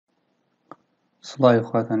سڵاوی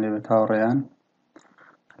خواتان لێ بێت هاوڕێیان.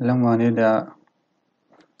 لەم وانەیەدا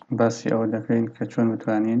باسی ئەوە دەکەین کە چۆن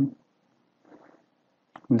بتوانین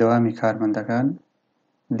دەوامی کارمەندەکان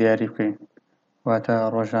دیاری بکەین، واتە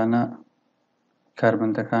ڕۆژانە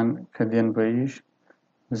کارمەندەکان کە دێن بە ئیش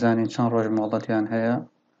بزانین چەند ڕۆژ مۆڵەتیان هەیە،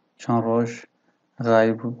 چەند ڕۆژ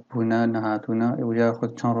غایب بوونە نەهاتوونە و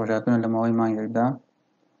یاخود چەند ڕۆژ هاتوونە لە ماوەی مانگێکدا.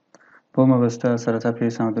 بۆ مەبەستە سەرەتا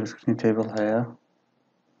پێویستمان دروستکردنی تێبڵ هەیە،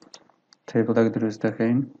 تێبڵێک دروست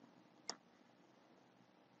دەکەین.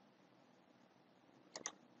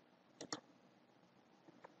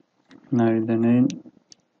 ناوی دەنێین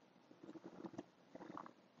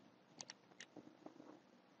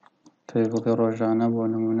تێبڵی ڕۆژانە بۆ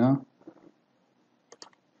نمونە.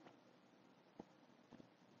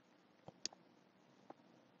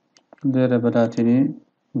 لێرە بەلاتینی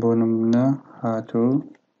بۆ نمونە هاتوو،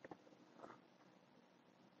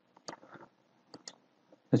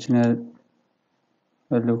 دەچینە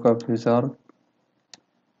لوکاپ ویزارد،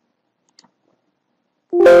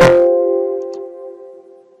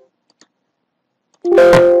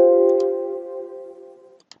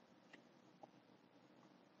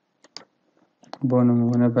 بۆ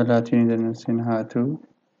نمونە بەلاتینی دەنووسین هاتوو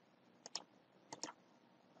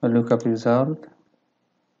لوکاپ ویزارد،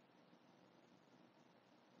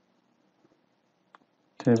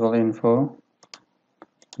 تێبڵ ئینفۆ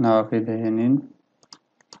ناوەکەی دەهێنین،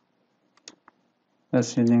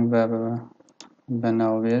 ئەسیلینگ بە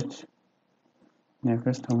ناو بێت،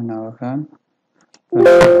 نێکست هەموو ناوەکان.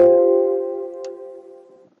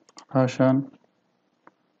 پاشان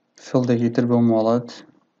فڵدێکی تر بۆ مۆڵەت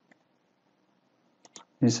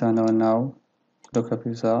دیسانەوە ناو لوکاپ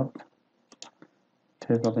ویزارد،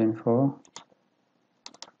 تێبڵ ئینفۆ،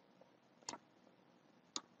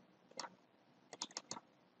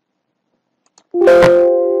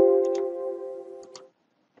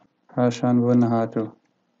 پاشان بۆ نەهاتوو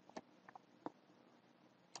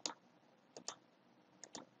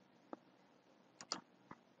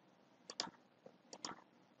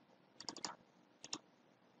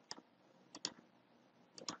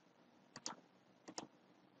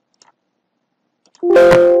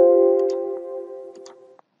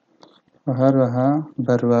و هەروەها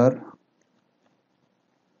بەروەر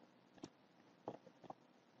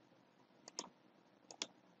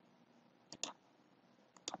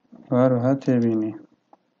هەروەها تێبینی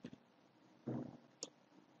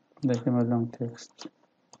دەکەمە لەم تێکست.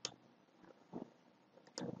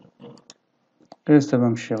 ئێستا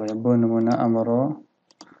بەم شێوەیە بۆ نمونە ئەمڕۆ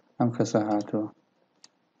ئەم کەسە هاتووە،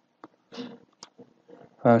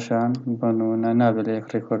 پاشان بۆ نمونە نابێت لە یەک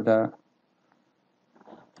ڕێکۆردا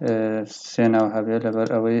سێ ناو هەبێت لەبەر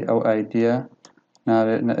ئەوەی ئەو ئایدیە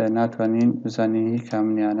ناتوانین بزانین هی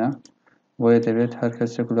کامنیانە، بۆیە دەبێت هەر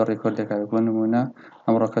کەسێک لە ڕێکۆردەکە بۆ نمونە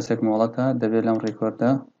ئەمڕۆ کەسێک مۆڵەتە دەبێت لەم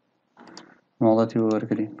ڕێکۆردە مۆڵەتی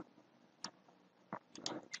وەرگرین.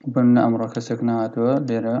 بۆ نمونە ئەمڕۆ کەسێک نهاتووە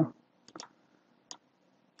لێرە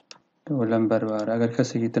لەم بەروارە، ئەگەر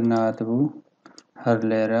کەسێکی تر نهاتبوو هەر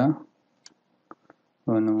لێرە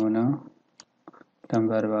بۆ نمونە لەم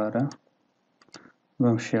بەروارە.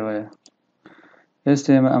 بەم شێوەیە ئێستا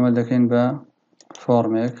ئێمە ئەمە دەکەین بە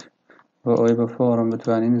فۆرمێک، بۆ ئەوەی بە فۆرم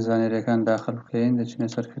بتوانین زانیاریەکان داخل بکەین. دەچینە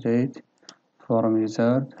سەر کریت فۆرم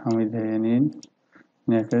ویزارد، هەمووی دەهێنین،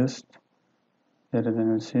 نێکست لێرە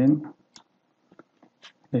دەنووسین،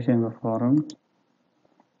 دەکەین بە فۆرم،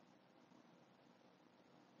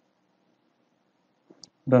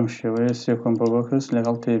 بەم شێوەیە سێ کۆمبۆ بۆکس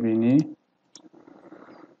لەگەڵ تێبینی.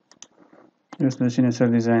 ئێستا دەچینە سەر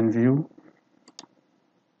دیزاین ڤیو،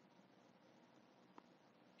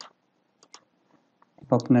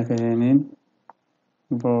 بەڵتنەکە هێنین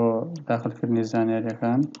بۆ داخلکردنی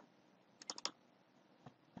زانیاریەکان.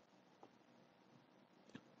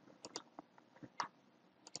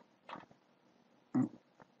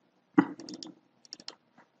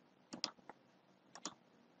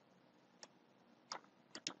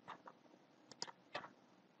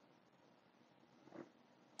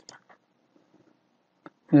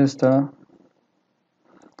 ئێستا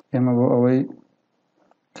ئێمە بۆ ئەوەی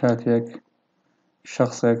کاتێک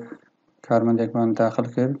شەخصێک کارمەندێکمان داخل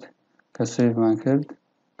کرد کە سێڤمان کرد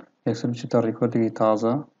یەکسەر بچێتە ڕێکۆردێکی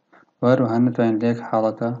تازە، وهەروەها نتوانین لە یەک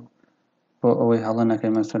حاڵەتە بۆ ئەوەی هەڵە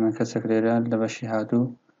نەکەین مەسەڵەن کەسێک لێرە لە بەشی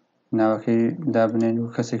هاتوو ناوەکەی دابنێین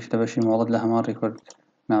و کەسێک لە بەشی مۆڵەت لە هەمان ڕێکۆرد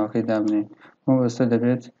ناوەکەی دابنێین. ئێستا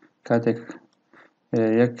دەبێت کاتێک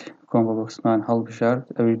یەک کۆمبۆ بۆکسمان هەڵبژارد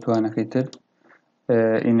ئەوی دوانەکەی تر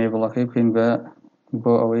ئینێبڵەکەی بکەین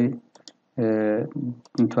بۆ ئەوەی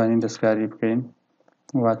نتوانین دەستکاری بکەین،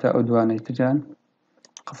 واتە ئەو دوانەی تریان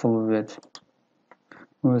قفڵ ببێت.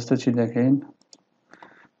 ئێستا چی دەکەین؟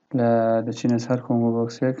 لە دەچینە سەر کۆمبۆ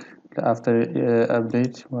بۆکسێک لە ئافتەر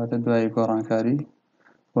ئەپدەیت واتە دوای گۆڕانکاری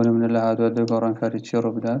بۆ نمونە لە هاتووە دوای گۆڕانکاری چی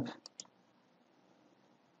ڕوو بدات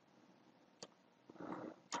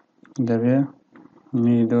دەبێ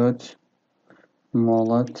میدۆت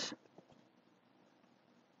مۆڵەت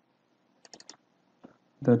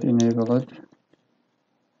دۆت ئینێبڵت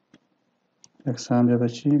یەکسان بێ بە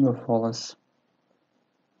چی بە فۆڵس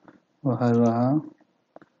و هەروەها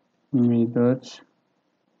میدۆت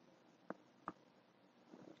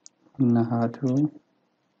نەهاتوو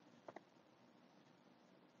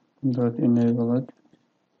dot enabled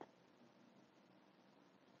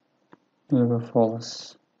بە false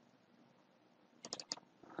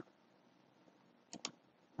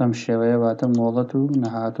ئەم شێوەیە واتە مۆڵەت و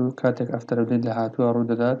نەهاتوو کاتێک ئەفتەر ئەپدەیت لە هاتووە ڕوو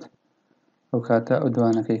دەدات ئەو کاتە ئەو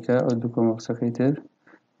دوانەکەی کە ئەو دوو کۆمبۆکسەکەی تر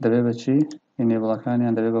دەبێ بە چی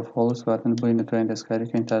ئینێبڵەکانیان دەبێ بە false واتن بۆی نەتوانین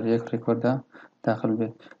دەستکاریکەین تا لە یەک ڕێکۆردا داخل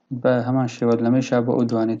بێت بە هەمان شێوە لەمەیشا بۆ ئەو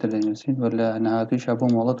دوانەی تر دەنووسین وە لە نەهاتوویشا بۆ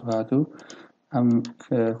مۆڵەت و هاتوو ئەم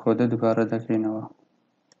کۆدە دووبارە دەکەینەوە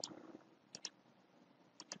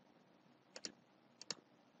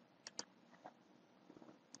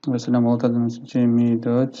مثلا مۆڵەتە دەنووسین چی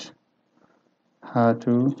میدۆت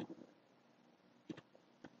هاتوو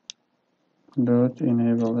dot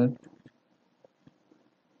enabled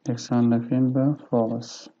یەکسان دەکەین بە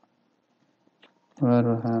false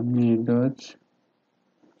وەروەها میدۆت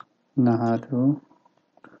نەهاتوو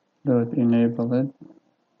dot enabled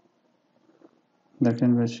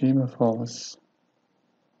دەکەین بە چی بە false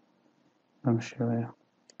بەم شێوەیە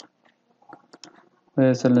و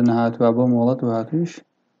ئێستا لە نەهاتووە بۆ مۆڵەت و هاتوویش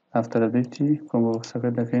ئافتەر ئەپدەیتی کۆمبۆکسەکە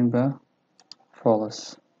دەکەین بە false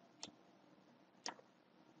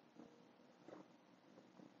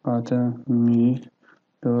واتە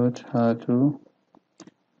میدۆت هاتوو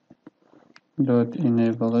dot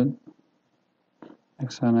enabled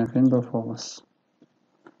یەکسان دەکەین بە false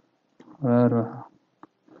وەروەها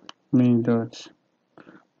میدۆت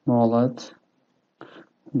مۆڵەت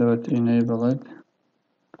dot enabled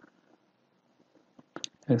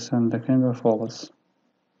یەکسان دەکەین بە false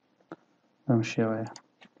بەم شێوەیە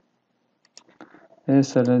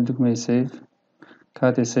ئێستا لە دوگمەی سیڤ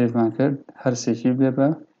کاتێ سیڤمان کرد هەر سێکی بێ بە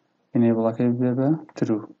ئینێبڵەکەی بێ بە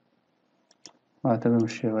true واتە بەم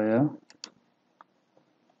شێوەیە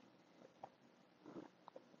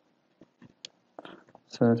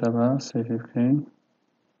سەرەتا بە سیڤی بکەین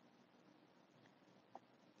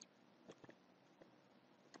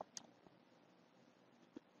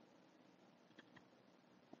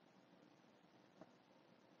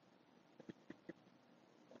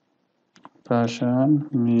پاشان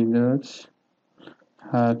میدۆت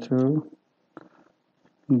هاتوو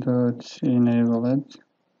dot enabled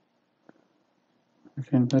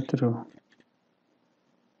دەکەین بە true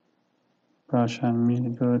پاشان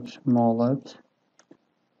میدۆت مۆڵەت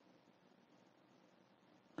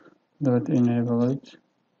dot enabled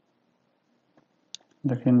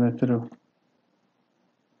دەکەین بە true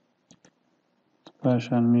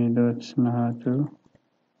پاشان میدۆت نەهاتوو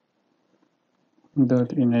dot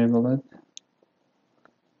enabled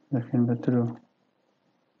دەکەین بە true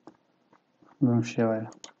بەم شێوەیە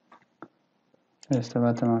ئێستا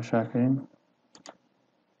با تەماشاکەین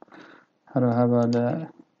هەروەها با لە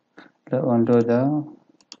ئۆندۆدا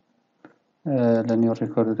لە نێو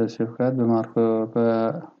ڕێکۆرد دەسێ بکات بە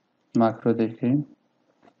ماکرۆ دەیکەین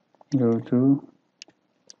go to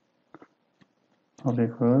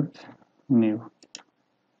record new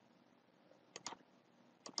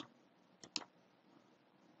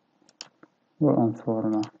بۆ ئەم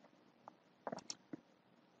فۆرمە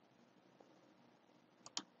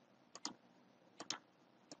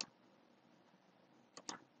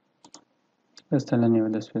ئێستا لە نێوە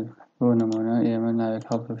دەست پێ بۆ نمونە ئێمە ناوێک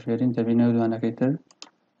هەڵبژێرین دەبینە دوانەکەی تر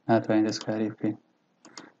ناتوانین دەستکاری بکەین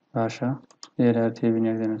باشە لێرە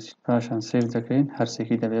تێبینێک دەنووسین پاشان سیڤ دەکەین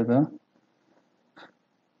هەرسێکی دەبێ بە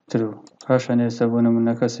true پاشان ئێستا بۆ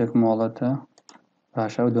نمونە کەسێک مۆڵەتە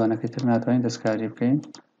باشە و دوانەکەی تر ناتوانین دەستکاری بکەین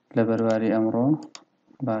لە بەرواری ئەمڕۆ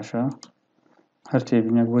باشە هەر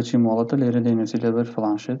تێبینێک بۆچی مۆڵەتە لێرە دەینووسی لەبەر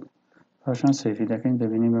فڵان شت پاشان سیڤی دەکەین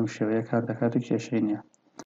دەبینین بەم شێوەیە کار دەکات و کێشەی نییە